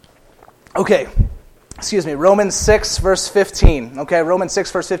Okay, Romans 6, verse 15. Okay, Romans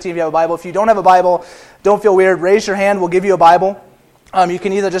 6, verse 15 if you have a Bible. If you don't have a Bible, don't feel weird. Raise your hand, we'll give you a Bible. You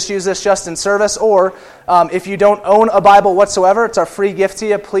can either just use this just in service, or if you don't own a Bible whatsoever, it's our free gift to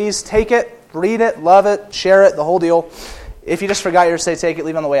you. Please take it, read it, love it, share it, the whole deal. If you just forgot your say take it,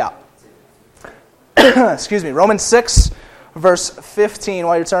 leave it on the way out. Romans 6, verse 15.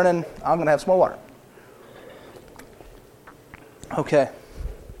 While you're turning, I'm going to have some more water. Okay.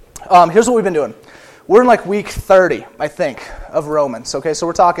 Here's what we've been doing. We're in like week 30, I think, of Romans. Okay, so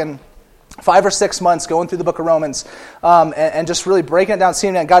we're talking 5 or 6 months going through the book of Romans and just really breaking it down,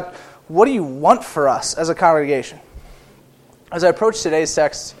 seeing that, God, what do you want for us as a congregation? As I approached today's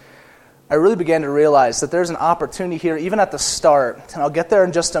text, I really began to realize that there's an opportunity here, even at the start, and I'll get there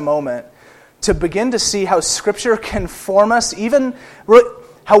in just a moment, to begin to see how Scripture can form us, even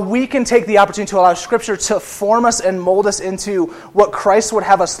how we can take the opportunity to allow Scripture to form us and mold us into what Christ would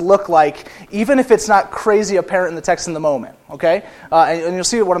have us look like, even if it's not crazy apparent in the text in the moment, okay? And you'll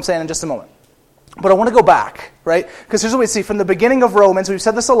see what I'm saying in just a moment. But I want to go back, right? Because here's what we see. From the beginning of Romans, we've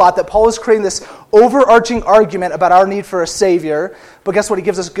said this a lot, that Paul is creating this overarching argument about our need for a Savior. But guess what? He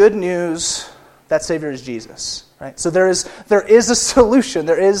gives us good news. That Savior is Jesus, right? So there is a solution.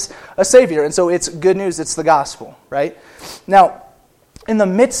 There is a Savior. And so it's good news. It's the gospel, right? Now, in the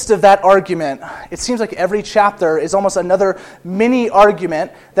midst of that argument, it seems like every chapter is almost another mini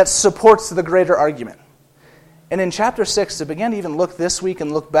argument that supports the greater argument. And in chapter 6, I began to even look this week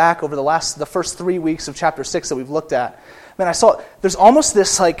and look back over the first 3 weeks of chapter 6 that we've looked at. Man, I saw there's almost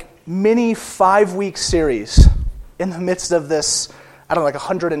this like mini 5-week series in the midst of this, I don't know, like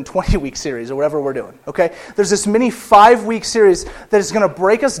 120-week series or whatever we're doing, okay? There's this mini 5-week series that is going to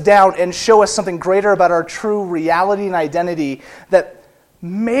break us down and show us something greater about our true reality and identity that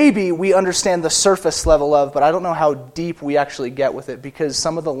maybe we understand the surface level of, but I don't know how deep we actually get with it because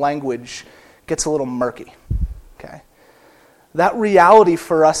some of the language gets a little murky. Okay, that reality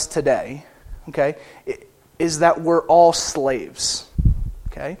for us today, okay, is that we're all slaves.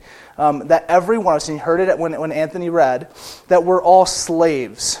 Okay, that every one of us, and you heard it when Anthony read, that we're all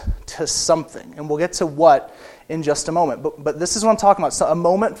slaves to something, and we'll get to what in just a moment. But this is what I'm talking about: so a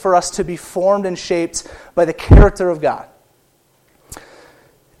moment for us to be formed and shaped by the character of God.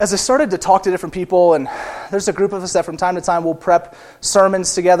 As I started to talk to different people, and there's a group of us that from time to time will prep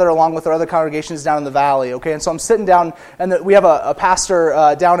sermons together along with our other congregations down in the valley, okay? And so I'm sitting down, and we have a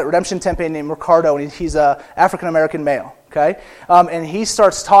pastor down at Redemption Tempe named Ricardo, and he's an African-American male, okay? And he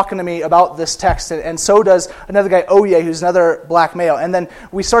starts talking to me about this text, and so does another guy, Oye, who's another black male. And then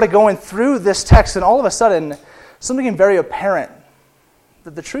we started going through this text, and all of a sudden, something became very apparent.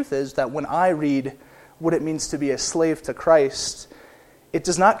 That the truth is that when I read what it means to be a slave to Christ, it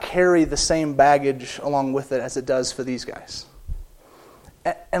does not carry the same baggage along with it as it does for these guys.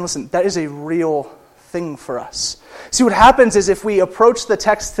 And listen, that is a real thing for us. See, what happens is if we approach the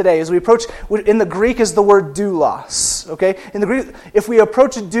text today, in the Greek is the word doulos, okay? In the Greek, if we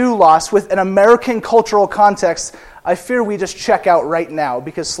approach doulos with an American cultural context, I fear we just check out right now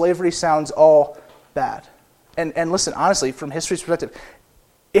because slavery sounds all bad. And listen, honestly, from history's perspective,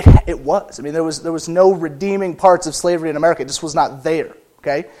 it was. I mean, there was no redeeming parts of slavery in America. It just was not there.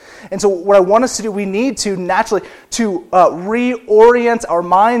 Okay? And so what I want us to do, we need to naturally to reorient our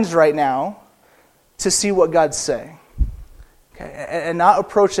minds right now to see what God's saying. Okay? And not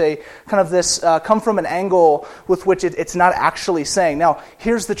approach a kind of this, come from an angle with which it's not actually saying. Now,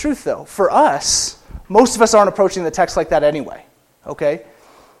 here's the truth though. For us, most of us aren't approaching the text like that anyway. Okay?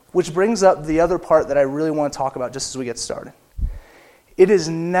 Which brings up the other part that I really want to talk about just as we get started. It is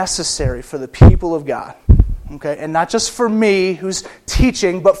necessary for the people of God, okay, and not just for me who's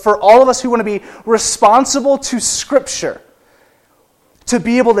teaching, but for all of us who want to be responsible to Scripture, to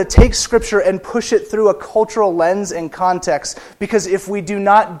be able to take Scripture and push it through a cultural lens and context, because if we do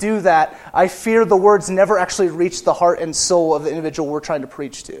not do that, I fear the words never actually reach the heart and soul of the individual we're trying to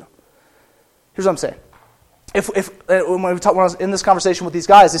preach to. Here's what I'm saying. When I was in this conversation with these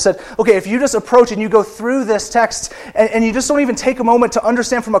guys, they said, okay, if you just approach and you go through this text and you just don't even take a moment to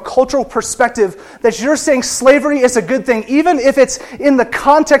understand from a cultural perspective that you're saying slavery is a good thing, even if it's in the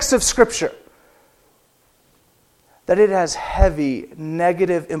context of Scripture, that it has heavy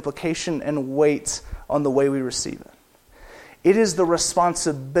negative implication and weight on the way we receive it. It is the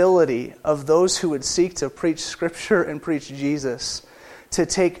responsibility of those who would seek to preach Scripture and preach Jesus to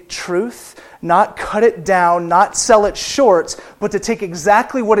take truth, not cut it down, not sell it short, but to take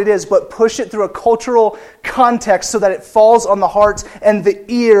exactly what it is, but push it through a cultural context so that it falls on the heart and the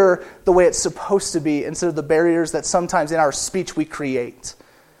ear the way it's supposed to be, instead of the barriers that sometimes in our speech we create.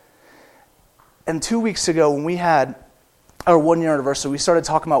 And 2 weeks ago when we had our 1 year anniversary, we started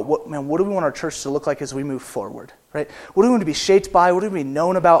talking about what do we want our church to look like as we move forward, right? What do we want to be shaped by? What do we be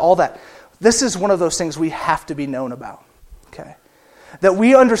known about? All that. This is one of those things we have to be known about, okay? That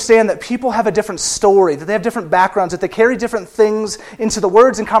we understand that people have a different story, that they have different backgrounds, that they carry different things into the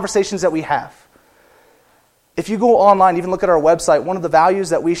words and conversations that we have. If you go online, even look at our website, one of the values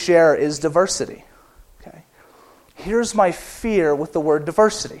that we share is diversity, okay? Here's my fear with the word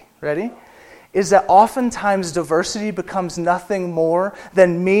diversity. Ready? Is that oftentimes diversity becomes nothing more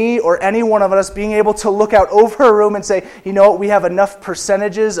than me or any one of us being able to look out over a room and say, you know what, we have enough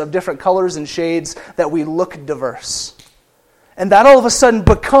percentages of different colors and shades that we look diverse. And that all of a sudden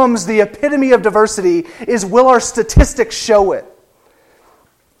becomes the epitome of diversity is, will our statistics show it?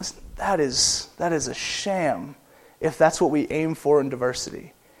 Listen, that is a sham if that's what we aim for in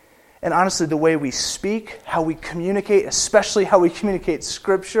diversity. And honestly, the way we speak, how we communicate, especially how we communicate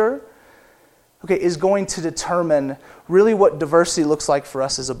Scripture, okay, is going to determine really what diversity looks like for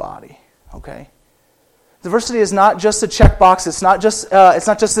us as a body, okay? Diversity is not just a checkbox. It's not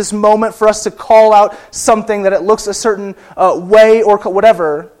just this moment for us to call out something that it looks a certain way or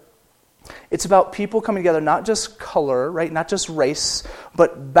whatever. It's about people coming together, not just color, right? Not just race,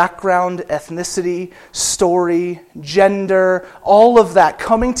 but background, ethnicity, story, gender, all of that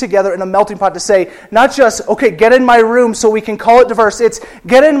coming together in a melting pot to say, not just, okay, get in my room so we can call it diverse. It's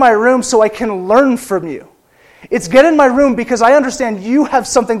get in my room so I can learn from you. It's get in my room because I understand you have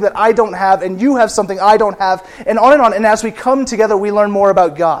something that I don't have and you have something I don't have, and on and on. And as we come together, we learn more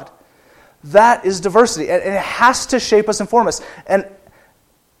about God. That is diversity, and it has to shape us and form us. And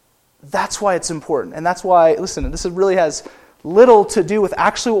that's why it's important. And that's why, listen, this really has little to do with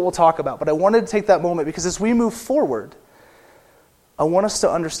actually what we'll talk about. But I wanted to take that moment because as we move forward, I want us to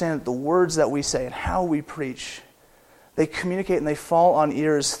understand that the words that we say and how we preach, they communicate and they fall on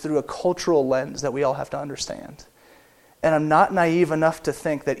ears through a cultural lens that we all have to understand. And I'm not naive enough to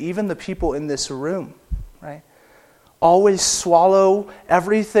think that even the people in this room, right, always swallow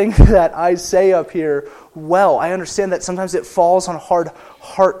everything that I say up here well. I understand that sometimes it falls on hard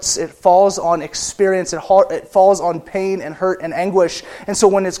hearts. It falls on experience. It falls on pain and hurt and anguish. And so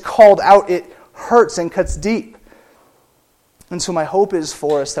when it's called out, it hurts and cuts deep. And so my hope is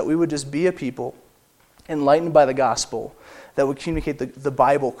for us that we would just be a people enlightened by the gospel that would communicate the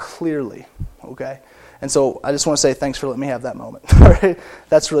Bible clearly, okay? And so I just want to say thanks for letting me have that moment. All right?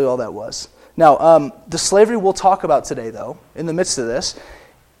 That's really all that was. Now, the slavery we'll talk about today, though, in the midst of this,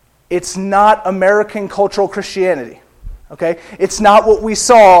 it's not American cultural Christianity, okay? It's not what we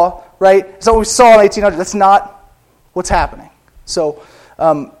saw, right? It's not what we saw in 1800. That's not what's happening. So,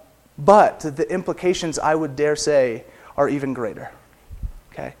 but the implications, I would dare say, are even greater,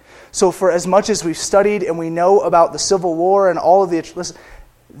 okay? So for as much as we've studied and we know about the Civil War and all of the... Listen,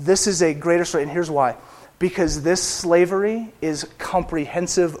 this is a greater story, and here's why. Because this slavery is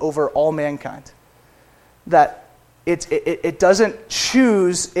comprehensive over all mankind. That it doesn't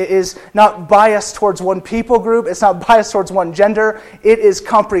choose, it is not biased towards one people group, it's not biased towards one gender, it is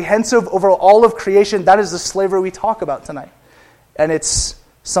comprehensive over all of creation. That is the slavery we talk about tonight. And it's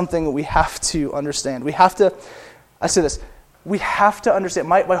something that we have to understand. We have to understand,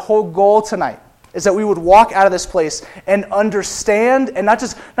 my whole goal tonight is that we would walk out of this place and understand, and not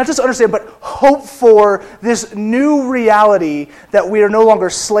just understand, but hope for this new reality that we are no longer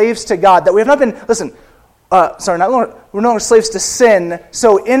slaves to God, that we have not been, we're no longer slaves to sin.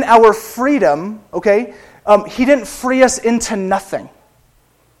 So in our freedom, okay, He didn't free us into nothing.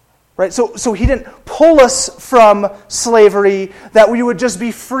 Right? So He didn't pull us from slavery, that we would just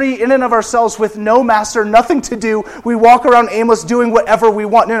be free in and of ourselves with no master, nothing to do. We walk around aimless doing whatever we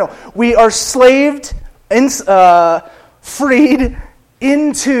want. No. We are freed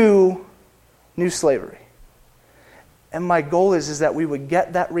into new slavery. And my goal is that we would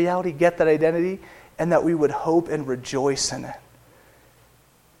get that reality, get that identity, and that we would hope and rejoice in it.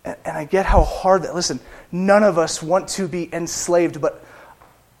 And I get how hard that, listen, none of us want to be enslaved, but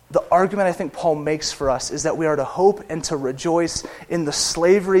the argument I think Paul makes for us is that we are to hope and to rejoice in the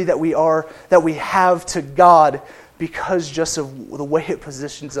slavery that we have to God because just of the way it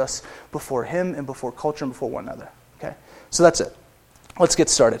positions us before Him and before culture and before one another. Okay? So that's it. Let's get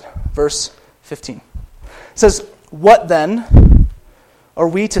started. Verse 15. It says, "What then? Are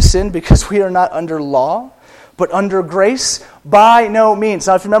we to sin because we are not under law, but under grace? By no means."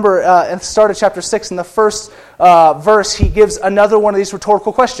 Now, if you remember at the start of chapter 6, in the first verse, he gives another one of these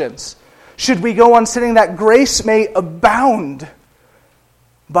rhetorical questions. Should we go on sinning that grace may abound?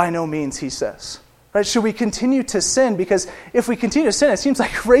 By no means, he says. Right? Should we continue to sin? Because if we continue to sin, it seems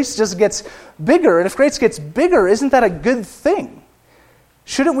like grace just gets bigger. And if grace gets bigger, isn't that a good thing?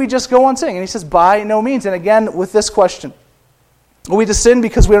 Shouldn't we just go on sinning? And he says, by no means. And again, with this question, We sin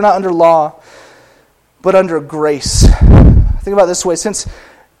because we are not under law, but under grace. Think about it this way. Since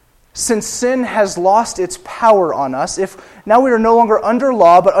sin has lost its power on us, if now we are no longer under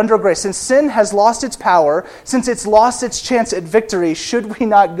law, but under grace, since sin has lost its power, since it's lost its chance at victory, should we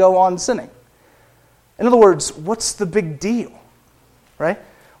not go on sinning? In other words, what's the big deal, right?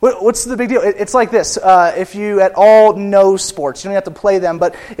 What's the big deal? It's like this. If you at all know sports, you don't have to play them,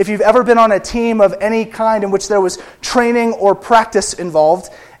 but if you've ever been on a team of any kind in which there was training or practice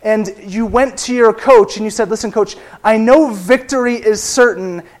involved, and you went to your coach and you said, listen, coach, I know victory is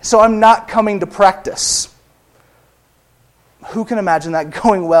certain, so I'm not coming to practice. Who can imagine that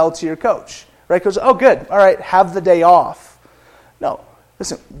going well to your coach? Right? Goes, oh, good. All right, have the day off. No.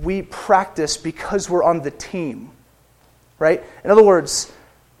 Listen, we practice because we're on the team. Right? In other words,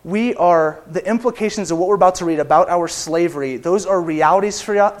 the implications of what we're about to read about our slavery, those are realities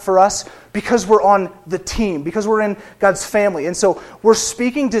for us because we're on the team, because we're in God's family. And so we're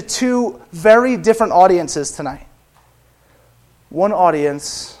speaking to two very different audiences tonight. One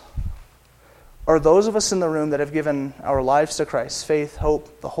audience are those of us in the room that have given our lives to Christ, faith,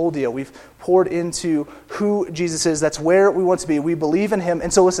 hope, the whole deal. We've poured into who Jesus is. That's where we want to be. We believe in Him.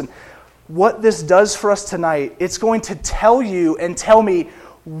 And so listen, what this does for us tonight, it's going to tell you and tell me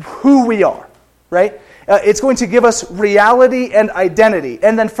who we are, right? It's going to give us reality and identity.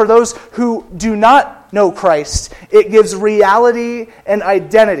 And then for those who do not know Christ, it gives reality and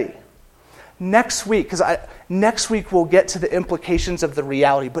identity. Next week we'll get to the implications of the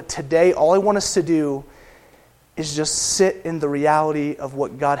reality. But today, all I want us to do is just sit in the reality of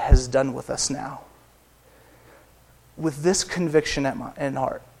what God has done with us now. With this conviction in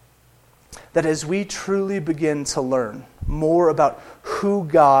heart, that as we truly begin to learn more about who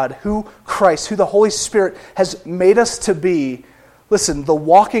God, who Christ, who the Holy Spirit has made us to be, listen, the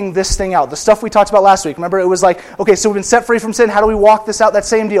walking this thing out, the stuff we talked about last week, remember it was like, okay, so we've been set free from sin, how do we walk this out? That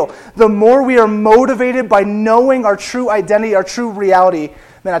same deal. The more we are motivated by knowing our true identity, our true reality,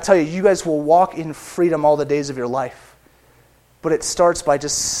 man, I tell you, you guys will walk in freedom all the days of your life. But it starts by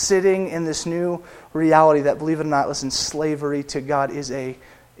just sitting in this new reality that, believe it or not, listen, slavery to God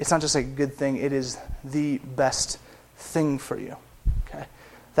it's not just a good thing, it is the best thing for you. Okay?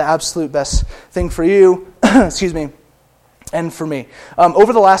 The absolute best thing for you, excuse me, and for me.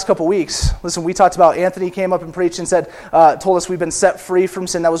 Over the last couple weeks, listen, we talked about, Anthony came up and preached and told us we've been set free from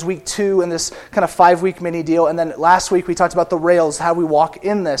sin. That was week 2 in this kind of 5-week mini deal. And then last week we talked about the rails, how we walk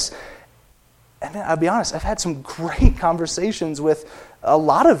in this. And man, I'll be honest, I've had some great conversations with a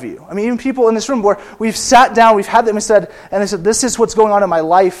lot of you. I mean, even people in this room where we've sat down, we've had them and they said, this is what's going on in my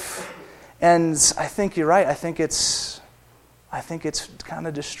life. And I think you're right. I think it's kind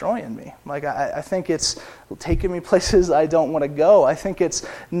of destroying me. Like, I think it's taking me places I don't want to go. I think it's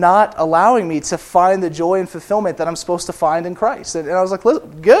not allowing me to find the joy and fulfillment that I'm supposed to find in Christ. And I was like,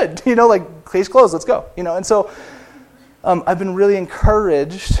 good, case closed, let's go. And so I've been really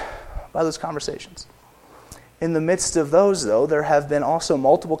encouraged by those conversations. In the midst of those, though, there have been also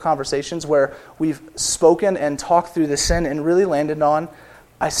multiple conversations where we've spoken and talked through the sin and really landed on,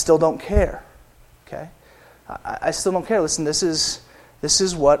 I still don't care. Okay? I still don't care. Listen, this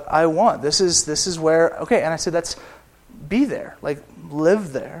is what I want. This is where, okay, and I said, that's, be there. Like,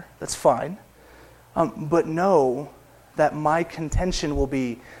 live there. That's fine. But know that my contention will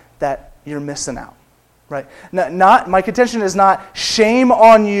be that you're missing out. Right? Not my contention is not shame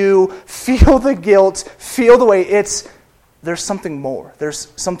on you, feel the guilt, feel the way. It's there's something more. There's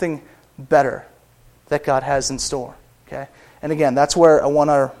something better that God has in store. Okay? And again, that's where I want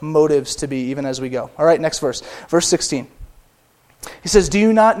our motives to be even as we go. All right, next verse. Verse 16. He says, do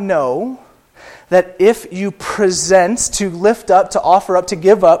you not know that if you present, to lift up, to offer up, to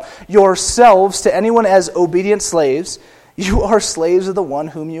give up yourselves to anyone as obedient slaves, you are slaves of the one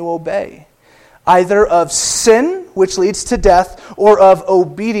whom you obey? Either of sin, which leads to death, or of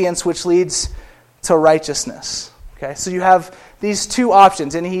obedience, which leads to righteousness. Okay, so you have these two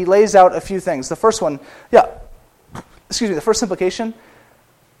options, and he lays out a few things. The first one, the first implication,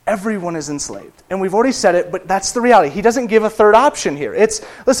 everyone is enslaved. And we've already said it, but that's the reality. He doesn't give a third option here.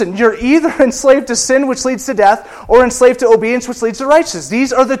 Listen, you're either enslaved to sin, which leads to death, or enslaved to obedience, which leads to righteousness.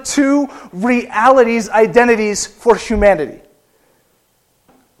 These are the two realities, identities for humanity.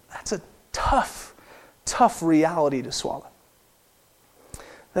 That's a tough reality to swallow.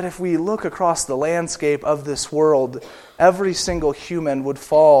 That if we look across the landscape of this world, every single human would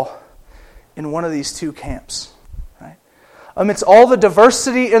fall in one of these two camps. Right? Amidst all the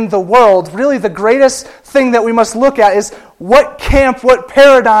diversity in the world, really the greatest thing that we must look at is what camp, what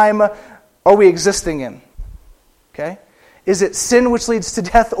paradigm are we existing in? Okay? Is it sin which leads to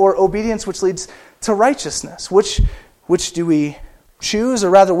death or obedience which leads to righteousness? Which do we choose, or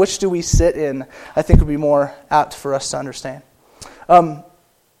rather, which do we sit in, I think would be more apt for us to understand.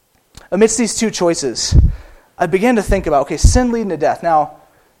 Amidst these two choices, I began to think about, okay, sin leading to death. Now,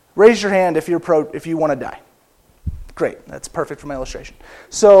 raise your hand if you want to die. Great, that's perfect for my illustration.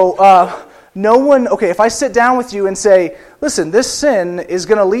 So, if I sit down with you and say, listen, this sin is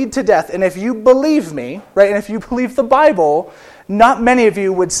going to lead to death, and if you believe me, right, and if you believe the Bible, not many of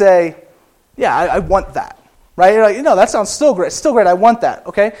you would say, yeah, I want that, right? You're like, that sounds still great, I want that,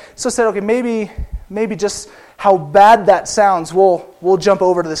 okay? So I said, okay, maybe just how bad that sounds, we'll jump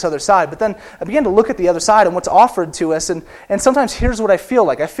over to this other side. But then I began to look at the other side and what's offered to us, and sometimes here's what I feel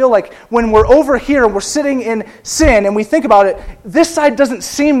like. I feel like when we're over here and we're sitting in sin and we think about it, this side doesn't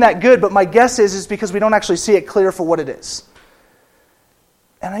seem that good, but my guess is because we don't actually see it clear for what it is.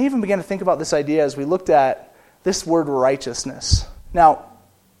 And I even began to think about this idea as we looked at this word righteousness. Now,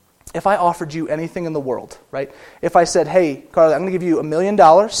 if I offered you anything in the world, right? If I said, hey, Carly, I'm going to give you $1 million,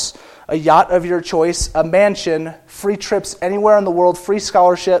 a yacht of your choice, a mansion, free trips anywhere in the world, free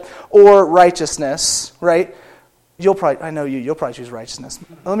scholarship, or righteousness, right? You'll probably choose righteousness.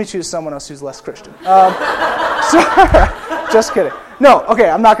 Let me choose someone else who's less Christian. Just kidding. No, okay,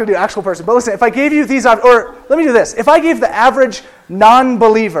 I'm not going to do actual person. But listen, if I gave you these, or let me do this. If I gave the average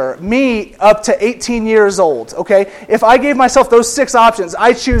non-believer, me up to 18 years old, okay, if I gave myself those 6 options,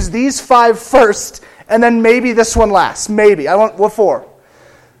 I choose these 5 first, and then maybe this one last. Maybe. What for?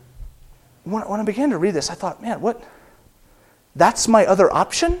 When I began to read this, I thought, man, what? That's my other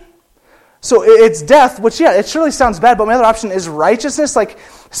option? So it's death, which, yeah, it surely sounds bad, but my other option is righteousness. Like,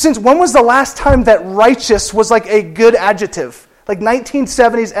 since when was the last time that righteous was like a good adjective? Like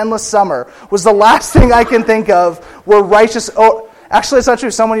 1970s Endless Summer was the last thing I can think of where righteous... Oh, actually, it's not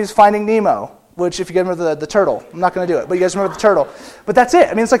true. Someone used Finding Nemo, which, if you guys remember the turtle, I'm not going to do it, but you guys remember the turtle. But that's it.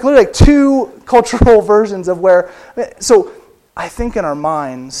 I mean, it's like literally like 2 cultural versions of where... So I think in our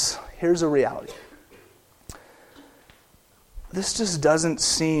minds, here's a reality. This just doesn't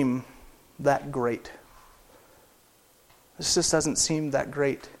seem that great. This just doesn't seem that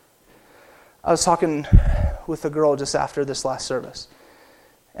great. I was talking with a girl just after this last service,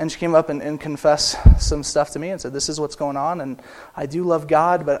 and she came up and confessed some stuff to me and said, this is what's going on, and I do love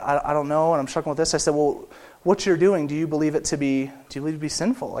God, but I don't know, and I'm struggling with this. I said, well, what you're doing, do you believe it to be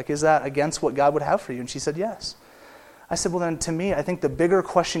sinful? Like, is that against what God would have for you? And she said, yes. I said, well, then to me, I think the bigger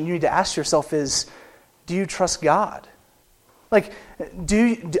question you need to ask yourself is, do you trust God? Like, do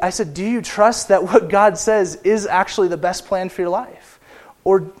you trust that what God says is actually the best plan for your life?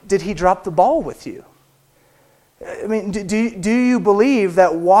 Or did he drop the ball with you? I mean, do you believe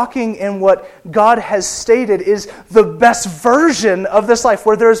that walking in what God has stated is the best version of this life,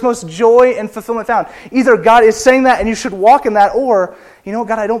 where there is most joy and fulfillment found? Either God is saying that and you should walk in that, or,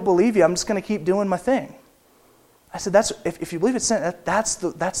 God, I don't believe you. I'm just going to keep doing my thing. I said, if you believe it's sin, that's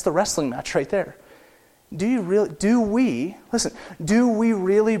the wrestling match right there. Do we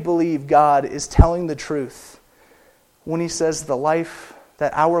really believe God is telling the truth when he says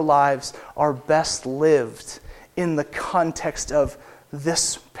that our lives are best lived in the context of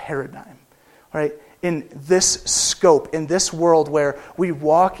this paradigm, right? In this scope, in this world where we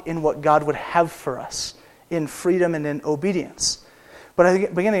walk in what God would have for us, in freedom and in obedience. But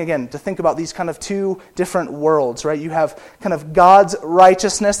I'm beginning again to think about these kind of 2 different worlds, right? You have kind of God's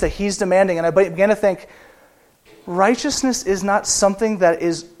righteousness that he's demanding, and I began to think, righteousness is not something that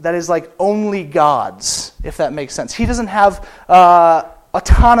is like only God's, if that makes sense. He doesn't have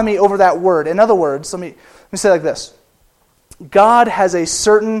autonomy over that word. In other words, let me say it like this. God has a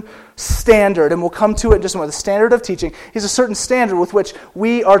certain standard, and we'll come to it in just a moment, the standard of teaching. He has a certain standard with which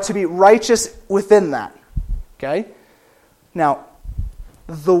we are to be righteous within that. Okay? Now,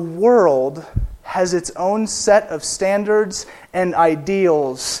 the world has its own set of standards and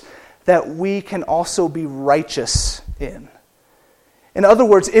ideals that we can also be righteous in. In other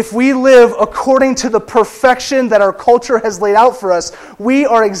words, if we live according to the perfection that our culture has laid out for us, we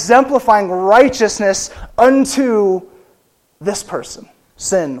are exemplifying righteousness unto this person,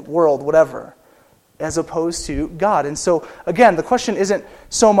 sin, world, whatever, as opposed to God. And so, again, the question isn't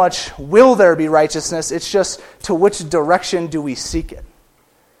so much, will there be righteousness? It's just, to which direction do we seek it?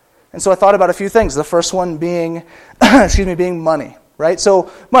 And so I thought about a few things. The first one being, being money, right?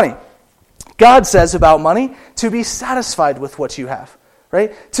 So, money. God says about money to be satisfied with what you have,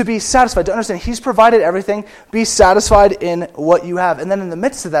 right? To be satisfied, to understand he's provided everything, be satisfied in what you have. And then in the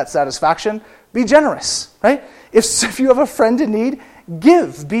midst of that satisfaction, be generous, right? If you have a friend in need,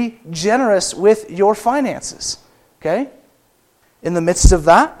 give, be generous with your finances, okay? In the midst of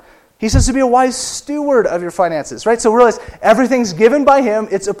that, he says to be a wise steward of your finances, right? So realize everything's given by him.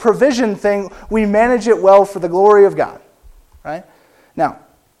 It's a provision thing. We manage it well for the glory of God, right? Now,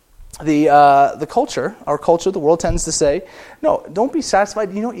 the culture, our culture, the world tends to say, no, don't be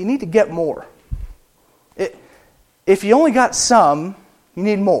satisfied. You need to get more. If you only got some, you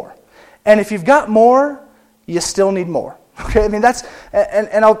need more. And if you've got more, you still need more. Okay, I mean that's,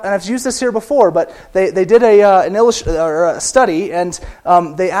 and I've used this here before, but they did a study, and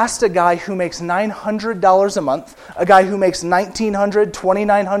they asked a guy who makes $900 a month, a guy who makes $1,900,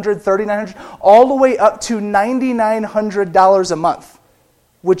 $2,900, $3,900, all the way up to $9,900 a month,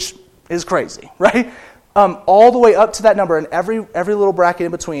 which is crazy, right? All the way up to that number, and every little bracket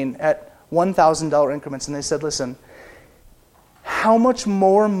in between at $1,000 increments. And they said, listen, how much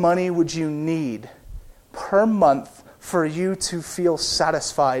more money would you need per month for you to feel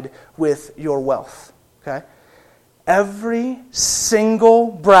satisfied with your wealth? Okay? Every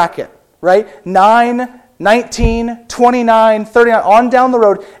single bracket, right? 9, 19, 29, 39, on down the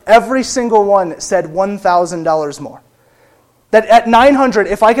road, every single one said $1,000 more. That at 900,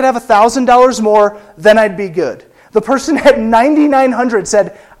 if I could have $1,000 more, then I'd be good. The person at 9,900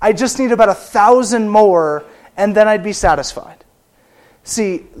 said, I just need about 1,000 more, and then I'd be satisfied.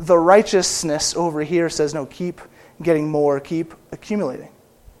 See, the righteousness over here says, no, keep getting more, keep accumulating.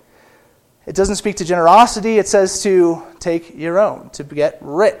 It doesn't speak to generosity. It says to take your own, to get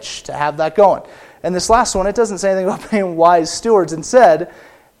rich, to have that going. And this last one, it doesn't say anything about being wise stewards. Instead,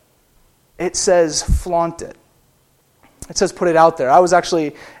 it says flaunt it. It says put it out there. I was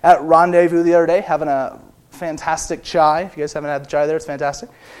actually at Rendezvous the other day having a fantastic chai. If you guys haven't had the chai there, it's fantastic.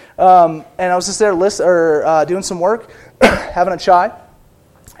 And I was just there doing some work, having a chai.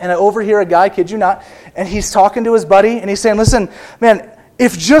 And I overhear a guy, kid you not, and he's talking to his buddy, and he's saying, listen, man,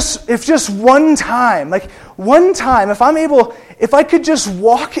 if just one time, if I could just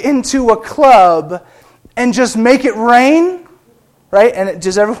walk into a club and just make it rain, right? And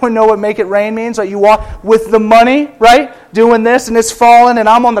does everyone know what make it rain means? Right? You walk with the money, right? Doing this, and it's falling, and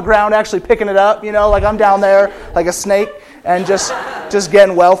I'm on the ground actually picking it up, like I'm down there like a snake and just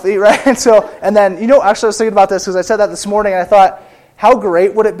getting wealthy, right? And then, actually I was thinking about this because I said that this morning, and I thought, how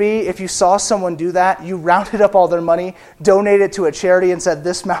great would it be if you saw someone do that, you rounded up all their money, donated it to a charity, and said,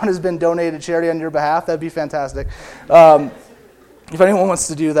 this amount has been donated to charity on your behalf? That'd be fantastic. If anyone wants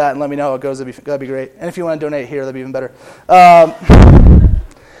to do that and let me know how it goes, that'd be great. And if you want to donate here, that'd be even better.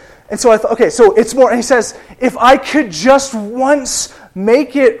 And so I thought, okay, so it's more, and he says, if I could just once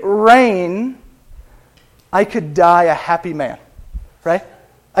make it rain, I could die a happy man, right?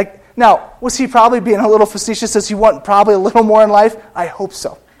 Now, was he probably being a little facetious? Does he want probably a little more in life? I hope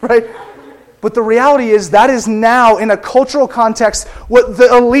so, right? But the reality is that is now, in a cultural context, what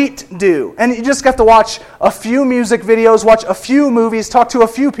the elite do. And you just have to watch a few music videos, watch a few movies, talk to a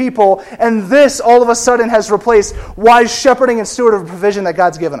few people, and this all of a sudden has replaced wise shepherding and steward of provision that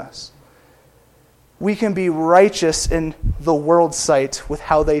God's given us. We can be righteous in the world's sight with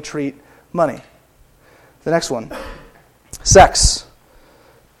how they treat money. The next one, sex.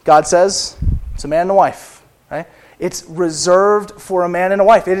 God says it's a man and a wife, right? It's reserved for a man and a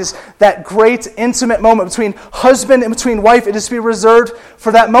wife. It is that great intimate moment between husband and between wife. It is to be reserved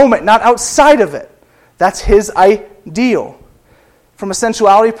for that moment, not outside of it. That's his ideal. From a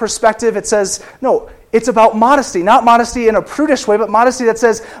sensuality perspective, it says, no, it's about modesty. Not modesty in a prudish way, but modesty that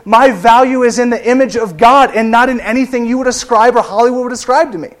says, my value is in the image of God and not in anything you would ascribe or Hollywood would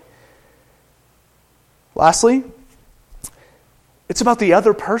ascribe to me. Lastly, it's about the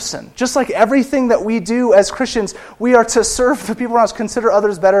other person. Just like everything that we do as Christians, we are to serve the people around us, consider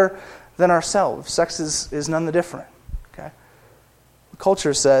others better than ourselves. Sex is none the different. Okay? The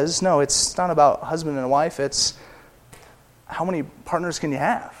culture says, no, it's not about husband and wife. It's how many partners can you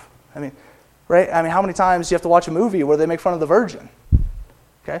have? Right? How many times do you have to watch a movie where they make fun of the virgin?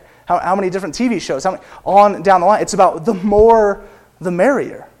 Okay? How many different TV shows? On down the line? It's about the more, the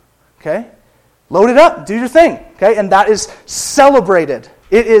merrier. Okay? Load it up, do your thing, okay? And that is celebrated.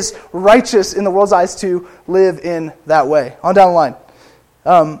 It is righteous in the world's eyes to live in that way. On down the line.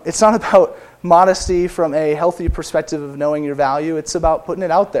 It's not about modesty from a healthy perspective of knowing your value. It's about putting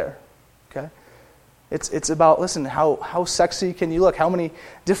it out there, okay? It's about, listen, how sexy can you look? How many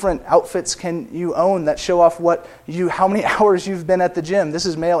different outfits can you own that show off how many hours you've been at the gym? This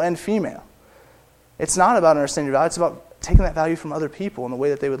is male and female. It's not about understanding your value. It's about taking that value from other people in the way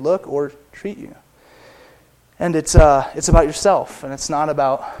that they would look or treat you. And it's about yourself, and it's not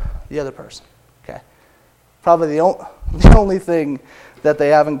about the other person. Okay, probably the only thing that they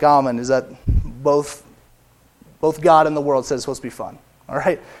have in common is that both God and the world said it's supposed to be fun. All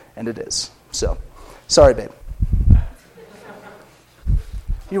right, and it is. So, sorry, babe.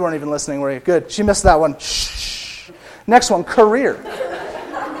 You weren't even listening, were you? Good. She missed that one. Shh. Next one, career.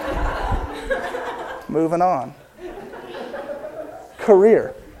 Moving on.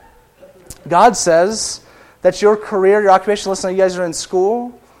 career. God says that your career, your occupation, listen, you guys are in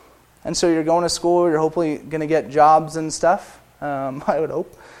school, and so you're going to school, you're hopefully going to get jobs and stuff, I would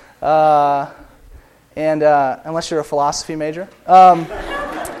hope, and unless you're a philosophy major.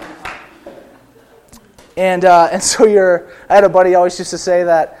 And so I had a buddy who always used to say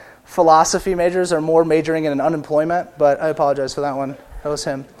that philosophy majors are more majoring in unemployment, but I apologize for that one. That was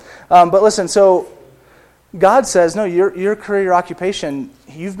him. But listen, so God says, no, your career, your occupation,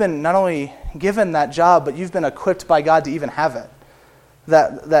 you've been not only given that job, but you've been equipped by God to even have it.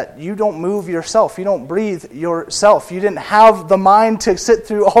 That you don't move yourself. You don't breathe yourself. You didn't have the mind to sit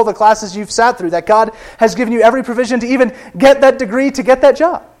through all the classes you've sat through. That God has given you every provision to even get that degree, to get that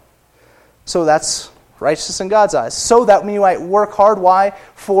job. So that's righteous in God's eyes. So that we might work hard. Why?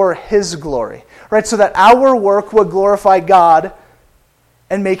 For His glory. Right? So that our work would glorify God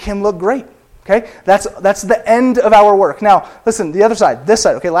and make Him look great. Okay? That's the end of our work. Now, listen, the other side, this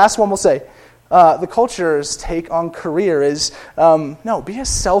side. Okay, last one we'll say. The culture's take on career is, no, be a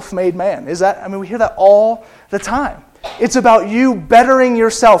self-made man. We hear that all the time. It's about you bettering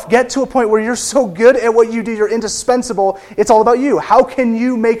yourself. Get to a point where you're so good at what you do, you're indispensable. It's all about you. How can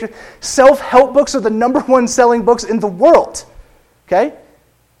you make... Self-help books are the number one selling books in the world. Okay?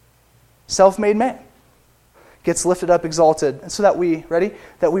 Self-made man. Gets lifted up, exalted. And so that we, ready?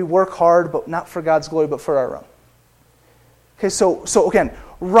 That we work hard, but not for God's glory, but for our own. Okay, so again,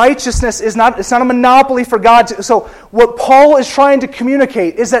 righteousness is not a monopoly for God. So what Paul is trying to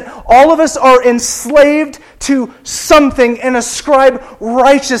communicate is that all of us are enslaved to something and ascribe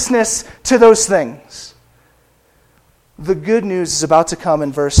righteousness to those things. The good news is about to come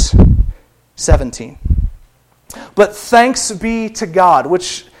in verse 17. But thanks be to God,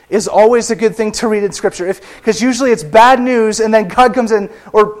 which is always a good thing to read in Scripture. Because usually it's bad news, and then God comes in,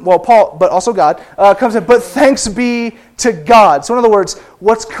 Paul, but also God, comes in, but thanks be to God. So in other words,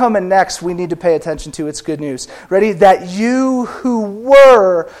 what's coming next we need to pay attention to. It's good news. Ready? That you who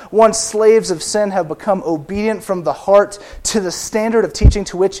were once slaves of sin have become obedient from the heart to the standard of teaching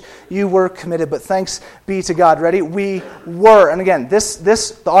to which you were committed. But thanks be to God. Ready? We were. And again,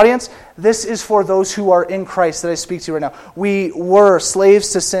 the audience, this is for those who are in Christ that I speak to right now. We were slaves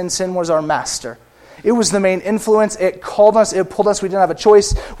to sin. Sin was our master. It was the main influence. It called us. It pulled us. We didn't have a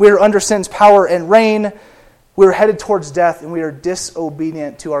choice. We were under sin's power and reign. We were headed towards death, and we are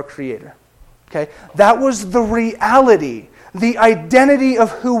disobedient to our Creator. Okay? That was the reality, the identity of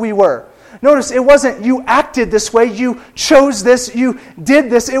who we were. Notice, it wasn't you acted this way, you chose this, you did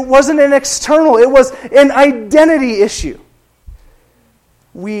this. It wasn't an external. It was an identity issue.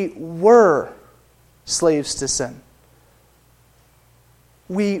 We were slaves to sin.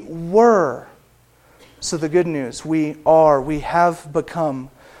 We were. So the good news, we have become,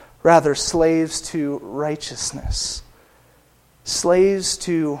 rather, slaves to righteousness. Slaves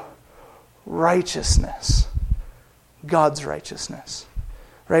to righteousness. God's righteousness.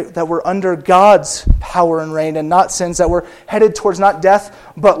 Right? That we're under God's power and reign and not sin's. That we're headed towards not death,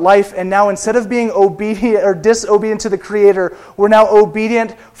 but life. And now instead of being obedient or disobedient to the Creator, we're now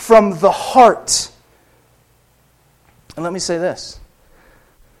obedient from the heart. And let me say this.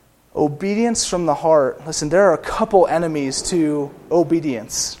 Obedience from the heart. Listen, there are a couple enemies to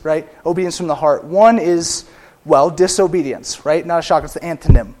obedience, right? Obedience from the heart. One is, disobedience, right? Not a shocker, it's the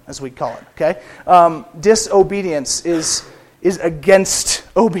antonym, as we call it, okay? Disobedience is against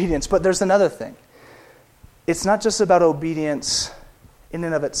obedience. But there's another thing. It's not just about obedience in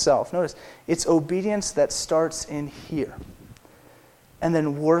and of itself. Notice, it's obedience that starts in here and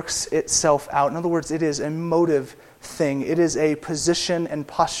then works itself out. In other words, it is a motive thing. It is a position and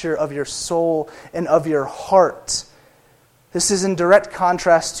posture of your soul and of your heart. This is in direct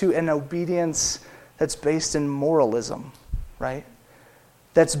contrast to an obedience that's based in moralism, right?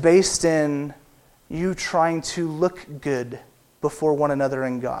 That's based in you trying to look good before one another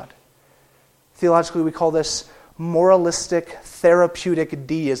and God. Theologically, we call this moralistic therapeutic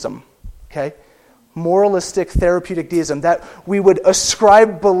deism, okay? Moralistic therapeutic deism, that we would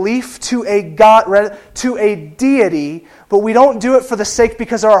ascribe belief to a God, to a deity, but we don't do it for the sake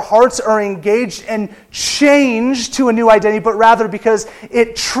because our hearts are engaged and changed to a new identity, but rather because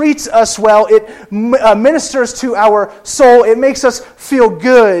it treats us well, it ministers to our soul, it makes us feel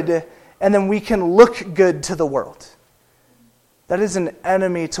good, and then we can look good to the world. That is an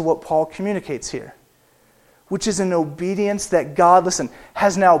enemy to what Paul communicates here, which is an obedience that God,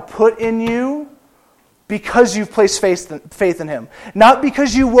 has now put in you because you've placed faith in Him. Not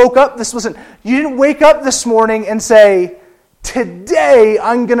because you woke up you didn't wake up this morning and say, today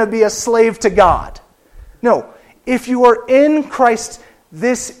I'm going to be a slave to God. No, if you are in Christ,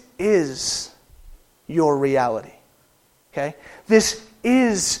 this is your reality. Okay? This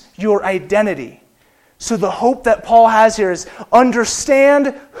is your identity. So the hope that Paul has here is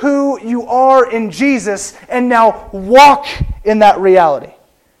understand who you are in Jesus and now walk in that reality.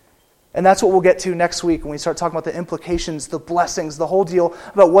 And that's what we'll get to next week when we start talking about the implications, the blessings, the whole deal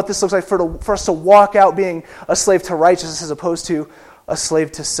about what this looks like for us to walk out being a slave to righteousness as opposed to a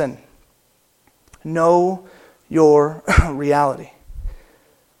slave to sin. Know your reality.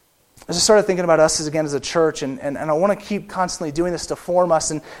 As I started thinking about us as a church, and I want to keep constantly doing this to form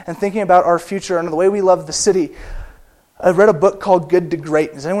us and thinking about our future and the way we love the city, I read a book called Good to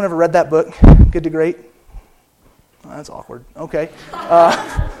Great. Has anyone ever read that book, Good to Great? Oh, that's awkward. Okay.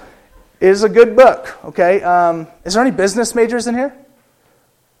 It is a good book, okay? Is there any business majors in here?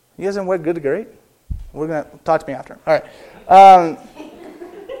 You guys haven't read Good to Great? We're going to talk to me after. All right.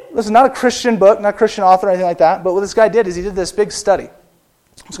 Listen, not a Christian book, not a Christian author or anything like that, but what this guy did is he did this big study.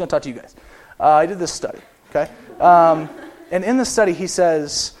 I'm just going to talk to you guys. He did this study, okay? And in the study, he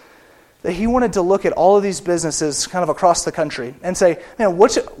says that he wanted to look at all of these businesses kind of across the country and say,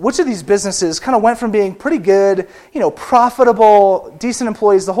 which of these businesses kind of went from being pretty good, profitable, decent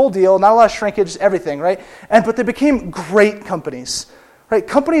employees, the whole deal, not a lot of shrinkage, everything, right? But they became great companies, right?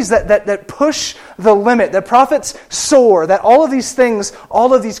 Companies that push the limit, that profits soar, that all of these things,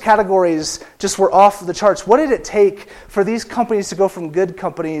 all of these categories just were off the charts. What did it take for these companies to go from good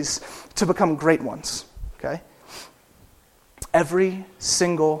companies to become great ones, okay? Every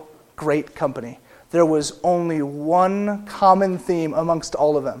single great company, there was only one common theme amongst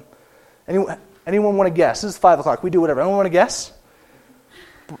all of them. Anyone want to guess? This is 5 o'clock. We do whatever. Anyone want to guess?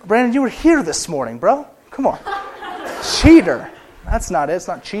 Brandon, you were here this morning, bro. Come on. Cheater. That's not it. It's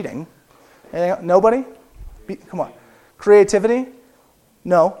not cheating. Anything else? Nobody? Come on. Creativity?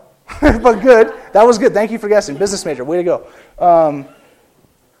 No. But good. That was good. Thank you for guessing. Business major. Way to go.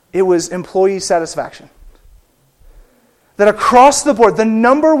 It was employee satisfaction. That across the board, the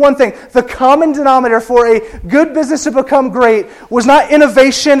number one thing, the common denominator for a good business to become great was not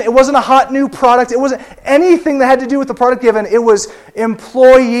innovation, it wasn't a hot new product, it wasn't anything that had to do with the product given, it was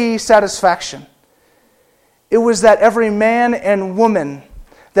employee satisfaction. It was that every man and woman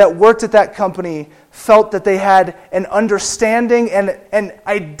that worked at that company felt that they had an understanding and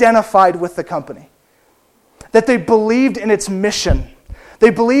identified with the company. That they believed in its mission. They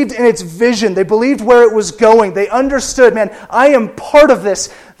believed in its vision. They believed where it was going. They understood, man, I am part of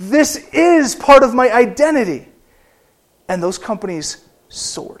this. This is part of my identity. And those companies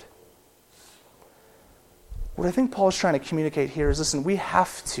soared. What I think Paul is trying to communicate here is, listen, we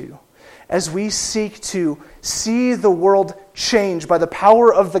have to, as we seek to see the world change by the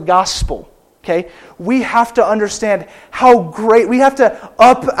power of the gospel, okay, we have to understand how great, we have to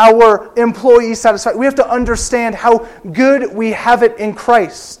up our employee satisfaction. We have to understand how good we have it in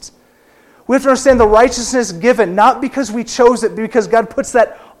Christ. We have to understand the righteousness given, not because we chose it, but because God puts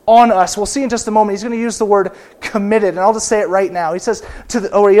that on us. We'll see in just a moment. He's going to use the word committed, and I'll just say it right now. He says, he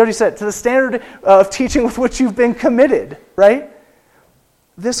already said it, to the standard of teaching with which you've been committed, right?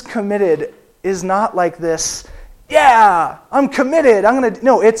 This committed is not like this, yeah, I'm committed.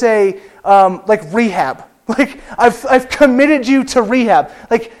 No, it's a like rehab. Like I've committed you to rehab.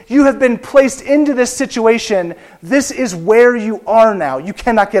 Like you have been placed into this situation. This is where you are now. You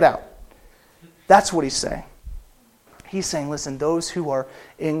cannot get out. That's what he's saying. He's saying, listen, those who are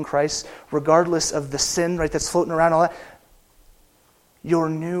in Christ, regardless of the sin, right, that's floating around, all that, your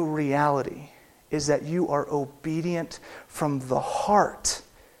new reality is that you are obedient from the heart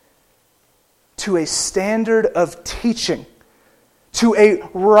to a standard of teaching, to a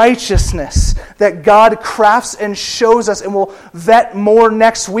righteousness that God crafts and shows us, and we'll vet more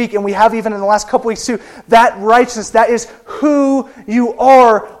next week, and we have even in the last couple weeks too. That righteousness, that is who you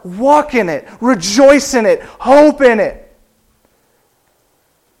are. Walk in it, rejoice in it, hope in it.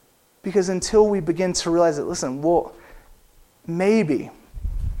 Because until we begin to realize that, listen, maybe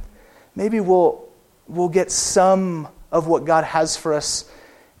we'll get some of what God has for us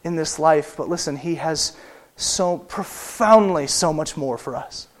in this life, but listen, He has so profoundly so much more for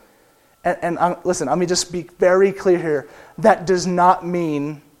us. And listen, let me just be very clear here. That does not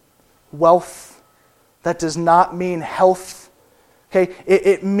mean wealth. That does not mean health. Okay,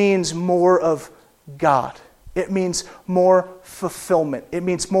 it means more of God. It means more fulfillment. It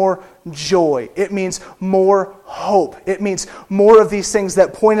means more joy. It means more hope. It means more of these things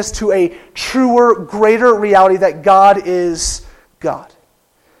that point us to a truer, greater reality that God is God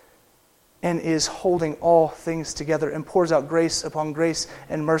and is holding all things together and pours out grace upon grace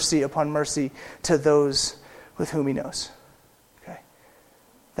and mercy upon mercy to those with whom He knows. Okay,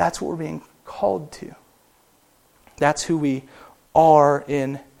 that's what we're being called to. That's who we are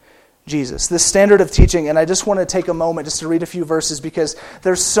in Jesus, this standard of teaching. And I just want to take a moment just to read a few verses because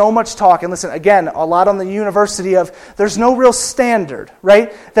there's so much talk. And listen, again, a lot on the university of there's no real standard,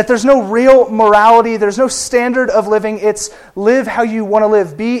 right? That there's no real morality. There's no standard of living. It's live how you want to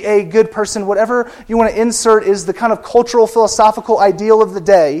live. Be a good person. Whatever you want to insert is the kind of cultural, philosophical ideal of the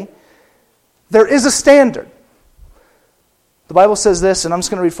day. There is a standard. The Bible says this, and I'm just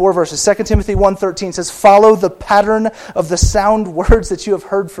going to read 4 verses. 2 Timothy 1:13 says, "Follow the pattern of the sound words that you have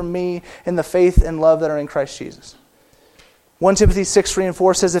heard from me in the faith and love that are in Christ Jesus." 1 Timothy 6:3 and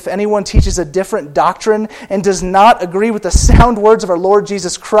 4 says, "If anyone teaches a different doctrine and does not agree with the sound words of our Lord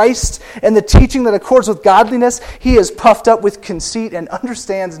Jesus Christ and the teaching that accords with godliness, he is puffed up with conceit and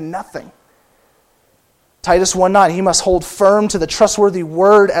understands nothing." Titus 1:9, "He must hold firm to the trustworthy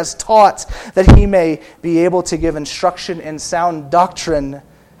word as taught, that he may be able to give instruction in sound doctrine,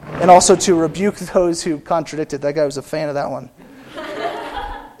 and also to rebuke those who contradict it." That guy was a fan of that one.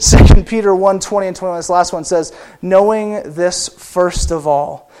 2 Peter 1:20 and 21, this last one says, "Knowing this first of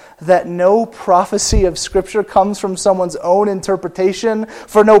all, that no prophecy of Scripture comes from someone's own interpretation,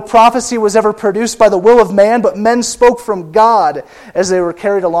 for no prophecy was ever produced by the will of man, but men spoke from God as they were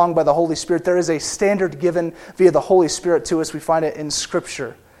carried along by the Holy Spirit." There is a standard given via the Holy Spirit to us. We find it in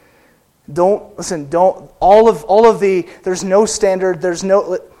Scripture. There's no standard, there's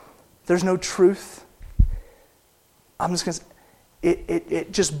no truth. I'm just going to say,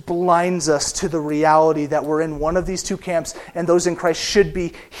 It just blinds us to the reality that we're in one of these two camps, and those in Christ should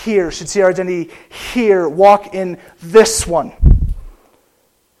be here, should see our identity here, walk in this one.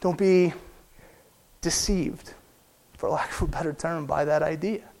 Don't be deceived, for lack of a better term, by that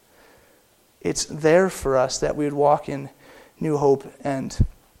idea. It's there for us that we would walk in new hope and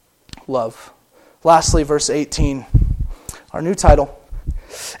love. Lastly, verse 18, our new title.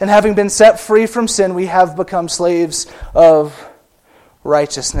 "And having been set free from sin, we have become slaves of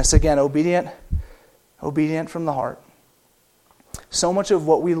righteousness." Again, obedient from the heart. So much of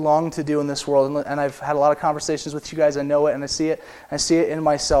what we long to do in this world, and I've had a lot of conversations with you guys, I know it, and I see it in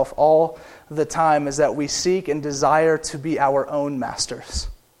myself all the time, is that we seek and desire to be our own masters,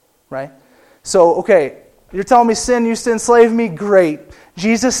 right? So, okay, you're telling me sin used to enslave me? Great.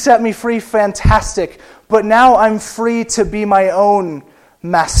 Jesus set me free? Fantastic. But now I'm free to be my own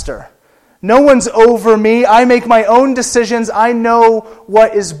master. No one's over me. I make my own decisions. I know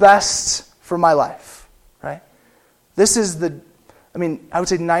what is best for my life, right? This is I would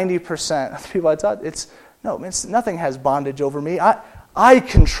say 90% of the people I taught, nothing has bondage over me. I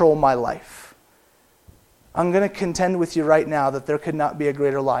control my life. I'm going to contend with you right now that there could not be a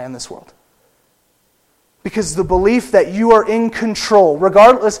greater lie in this world. Because the belief that you are in control,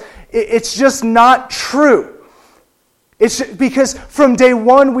 regardless, it's just not true. It's because from day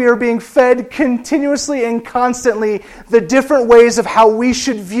one we are being fed continuously and constantly the different ways of how we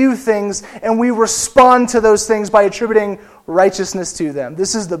should view things, and we respond to those things by attributing righteousness to them.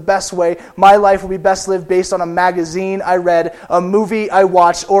 This is the best way. My life will be best lived based on a magazine I read, a movie I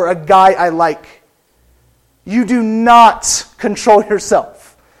watched, or a guy I like. You do not control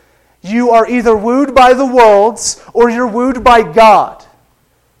yourself. You are either wooed by the world or you're wooed by God.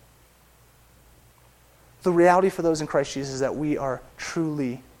 The reality for those in Christ Jesus is that we are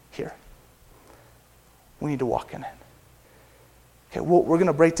truly here. We need to walk in it. Okay, well, we're going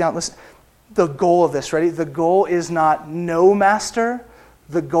to break down. Listen, the goal of this, ready? The goal is not no master.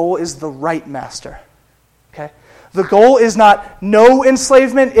 The goal is the right master. Okay? The goal is not no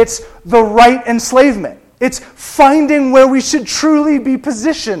enslavement. It's the right enslavement. It's finding where we should truly be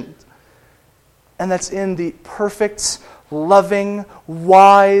positioned. And that's in the perfect, loving,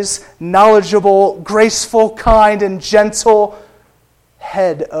 wise, knowledgeable, graceful, kind, and gentle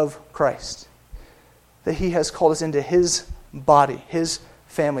head of Christ. That He has called us into His body, His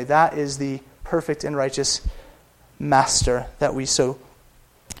family. That is the perfect and righteous master that we seek.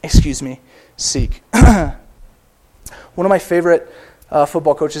 One of my favorite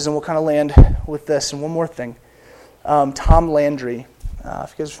football coaches, and we'll kind of land with this, and one more thing. Tom Landry,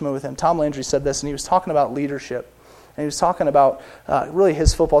 if you guys are familiar with him, Tom Landry said this, and he was talking about leadership. And he was talking about really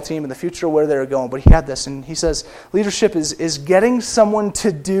his football team and the future, where they were going. But he had this, and he says, leadership is getting someone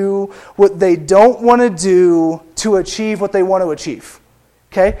to do what they don't want to do to achieve what they want to achieve.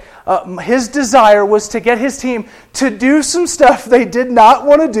 Okay? His desire was to get his team to do some stuff they did not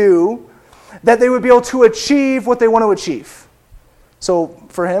want to do, that they would be able to achieve what they want to achieve. So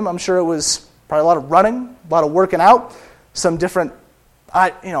for him, I'm sure it was probably a lot of running, a lot of working out, some different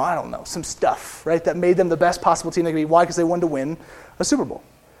I don't know, some stuff, right, that made them the best possible team they could be. Why? Because they wanted to win a Super Bowl.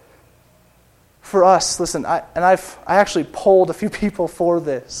 For us, listen, I actually polled a few people for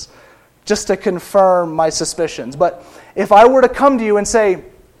this, just to confirm my suspicions. But if I were to come to you and say,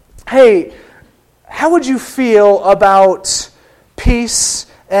 hey, how would you feel about peace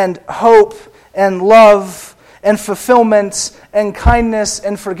and hope and love and fulfillment and kindness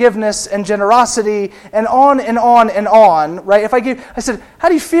and forgiveness and generosity and on and on and on, right? If I said, how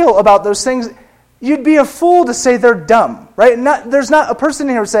do you feel about those things? You'd be a fool to say they're dumb, right? There's not a person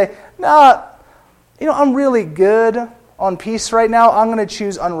here who would say, nah, I'm really good on peace right now. I'm going to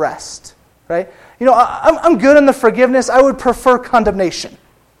choose unrest, right? I'm good on the forgiveness. I would prefer condemnation.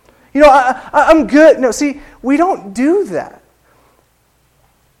 I'm good. No, see, we don't do that.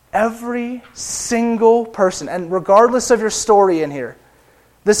 Every single person, and regardless of your story in here,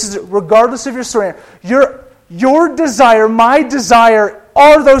 regardless of your story, your desire, my desire,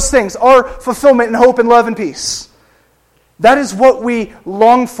 are those things, are fulfillment and hope and love and peace. That is what we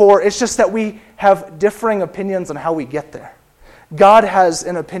long for. It's just that we have differing opinions on how we get there. God has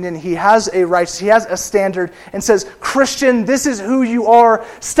an opinion. He has a right. He has a standard and says, Christian, this is who you are.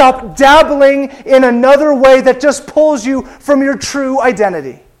 Stop dabbling in another way that just pulls you from your true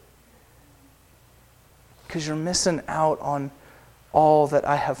identity. Because you're missing out on all that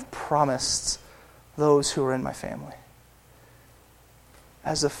I have promised those who are in my family.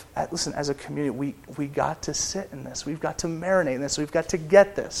 As a community, we got to sit in this. We've got to marinate in this. We've got to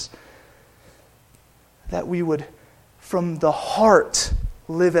get this. That we would, from the heart,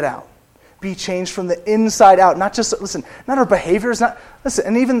 live it out. Be changed from the inside out. Not our behaviors.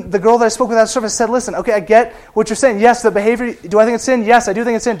 And even the girl that I spoke with at service said, listen, okay, I get what you're saying. Yes, the behavior, do I think it's sin? Yes, I do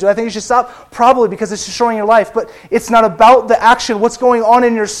think it's sin. Do I think you should stop? Probably, because it's destroying your life. But it's not about the action. What's going on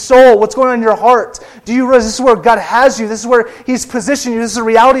in your soul? What's going on in your heart? Do you realize this is where God has you? This is where He's positioned you. This is the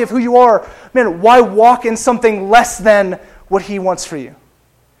reality of who you are. Man, why walk in something less than what He wants for you?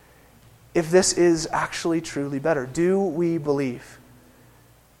 If this is actually truly better, do we believe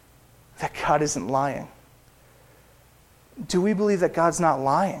that God isn't lying? Do we believe that God's not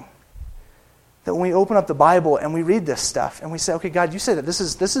lying? That when we open up the Bible and we read this stuff and we say, okay, God, you say that this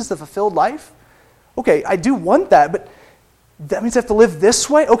is the fulfilled life? Okay, I do want that, but that means I have to live this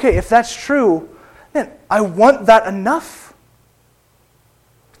way? Okay, if that's true, man, I want that enough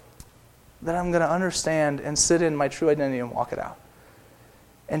that I'm going to understand and sit in my true identity and walk it out.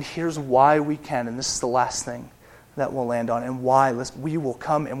 And here's why we can, and this is the last thing that we'll land on, and why we will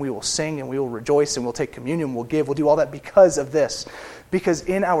come and we will sing and we will rejoice and we'll take communion, we'll give, we'll do all that because of this. Because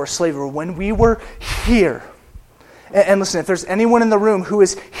in our slavery, when we were here, and listen, if there's anyone in the room who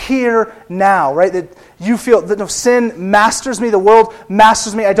is here now, right, that you feel that no, sin masters me, the world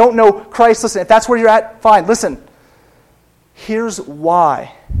masters me, I don't know Christ, listen, if that's where you're at, fine, listen. Here's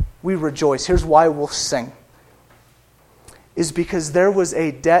why we rejoice. Here's why we'll sing. Is because there was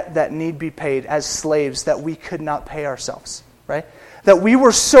a debt that need be paid as slaves that we could not pay ourselves, right? That we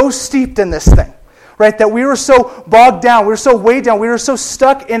were so steeped in this thing, right? That we were so bogged down, we were so weighed down, we were so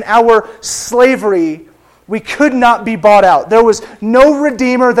stuck in our slavery, we could not be bought out. There was no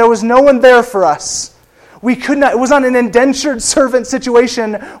redeemer, there was no one there for us. We could not, it was not an indentured servant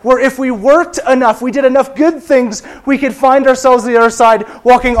situation where if we worked enough, we did enough good things, we could find ourselves on the other side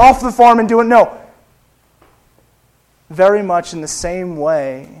walking off the farm and doing, no. Very much in the same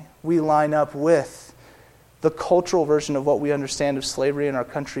way, we line up with the cultural version of what we understand of slavery in our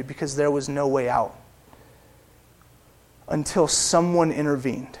country because there was no way out until someone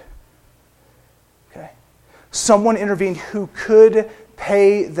intervened. Okay? Someone intervened who could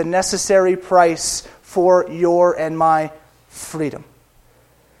pay the necessary price for your and my freedom.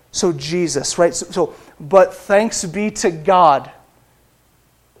 So Jesus, right? But thanks be to God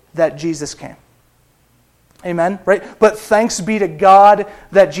that Jesus came. Amen, right? But thanks be to God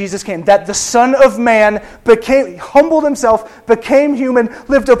that Jesus came, that the Son of Man humbled himself, became human,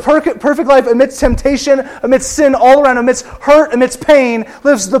 lived a perfect life amidst temptation, amidst sin all around, amidst hurt, amidst pain,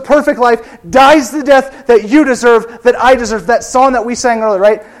 lives the perfect life, dies the death that you deserve, that I deserve. That song that we sang earlier,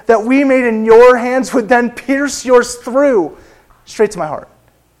 right? That we made in your hands would then pierce yours through, straight to my heart.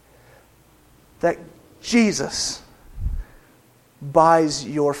 That Jesus buys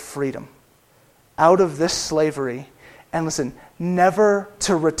your freedom out of this slavery, and listen, never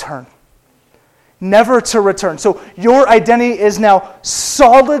to return. Never to return. So your identity is now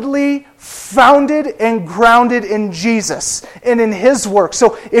solidly founded and grounded in Jesus and in His work.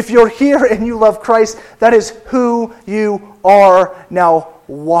 So if you're here and you love Christ, that is who you are. Now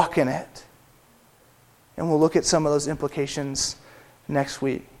walk in it. And we'll look at some of those implications next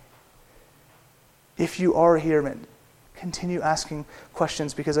week. If you are here, man, continue asking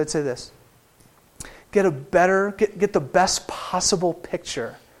questions, because I'd say this. Get the best possible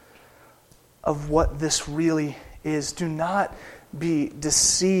picture of what this really is. Do not be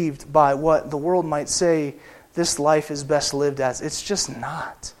deceived by what the world might say this life is best lived as. It's just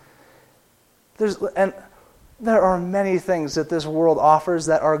not. There are many things that this world offers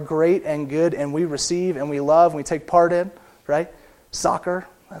that are great and good, and we receive and we love and we take part in, right? Soccer,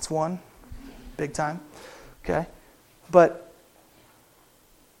 that's one, big time, okay? But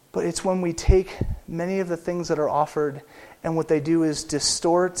it's when we take many of the things that are offered, and what they do is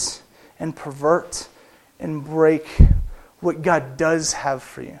distort and pervert and break what God does have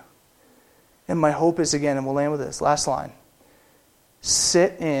for you. And my hope is, again, and we'll land with this, last line,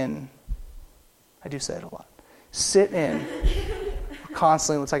 sit in, I do say it a lot, sit in,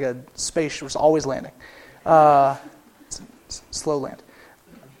 constantly, it's like a space, it's always landing. Slow land.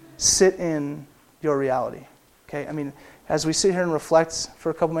 Sit in your reality, okay? I mean, as we sit here and reflect for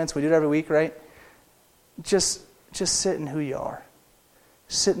a couple minutes, we do it every week, right? Just sit in who you are.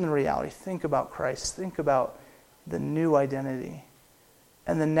 Sit in the reality. Think about Christ. Think about the new identity.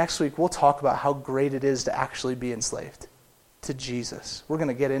 And then next week, we'll talk about how great it is to actually be enslaved to Jesus. We're going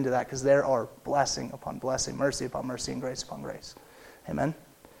to get into that because there are blessing upon blessing, mercy upon mercy, and grace upon grace. Amen?